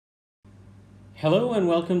Hello and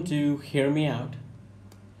welcome to Hear Me Out.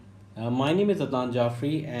 My name is Adnan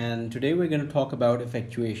Jaffrey, and today we're going to talk about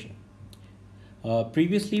effectuation.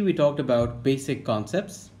 Previously, we talked about basic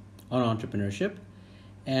concepts on entrepreneurship,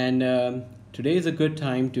 and today is a good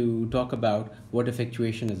time to talk about what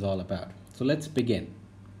effectuation is all about. So let's begin.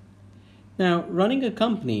 Now, running a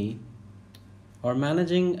company or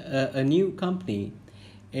managing a new company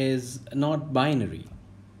is not binary.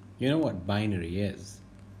 You know what binary is?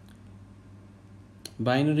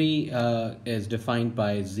 Binary is defined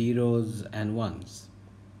by zeros and ones.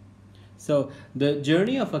 So the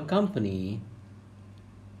journey of a company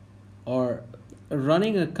or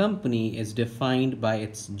running a company is defined by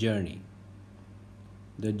its journey,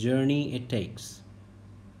 the journey it takes.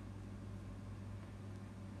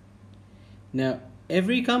 Now,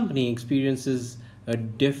 every company experiences a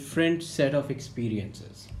different set of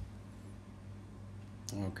experiences.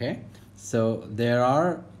 Okay? So there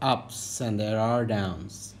are ups and there are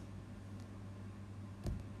downs.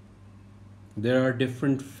 There are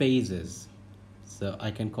different phases. So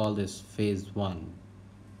I can call this phase 1.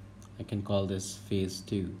 I can call this phase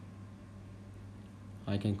 2.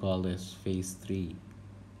 I can call this phase 3.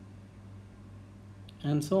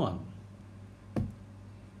 And so on.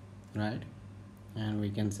 Right? And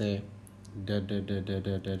we can say,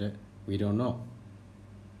 we don't know.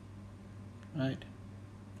 Right?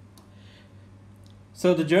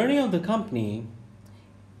 So the journey of the company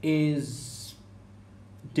is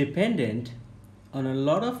dependent on a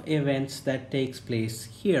lot of events that takes place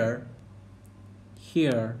here,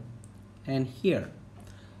 here, and here.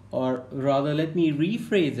 Or rather, let me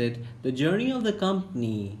rephrase it. The journey of the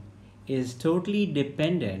company is totally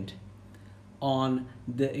dependent on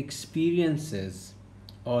the experiences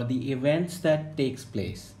or the events that takes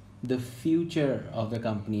place. The future of the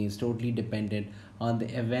company is totally dependent on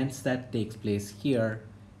the events that takes place here,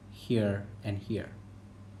 here, and here.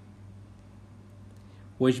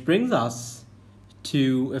 Which brings us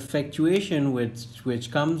to effectuation,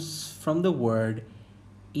 which comes from the word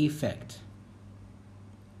effect.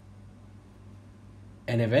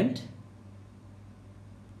 An event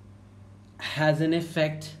has an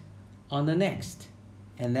effect on the next,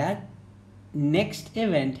 and that next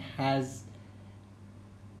event has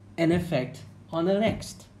an effect on the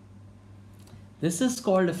next. This is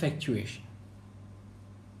called effectuation.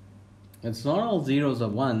 It's not all zeros or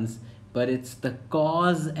ones, but it's the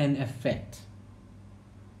cause and effect.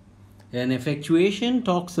 And effectuation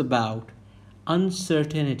talks about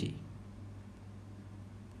uncertainty.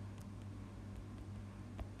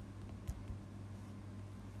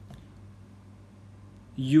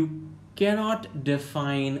 You cannot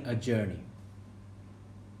define a journey.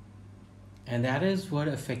 And that is what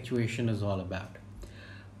effectuation is all about.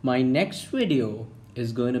 My next video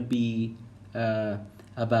is going to be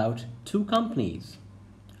about two companies.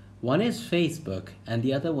 One is Facebook and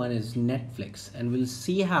the other one is Netflix. And we'll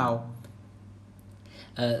see how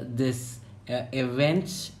this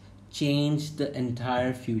events change the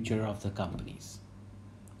entire future of the companies,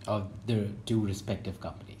 of the two respective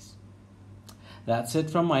companies. That's it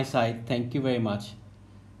from my side. Thank you very much.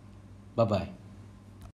 Bye-bye.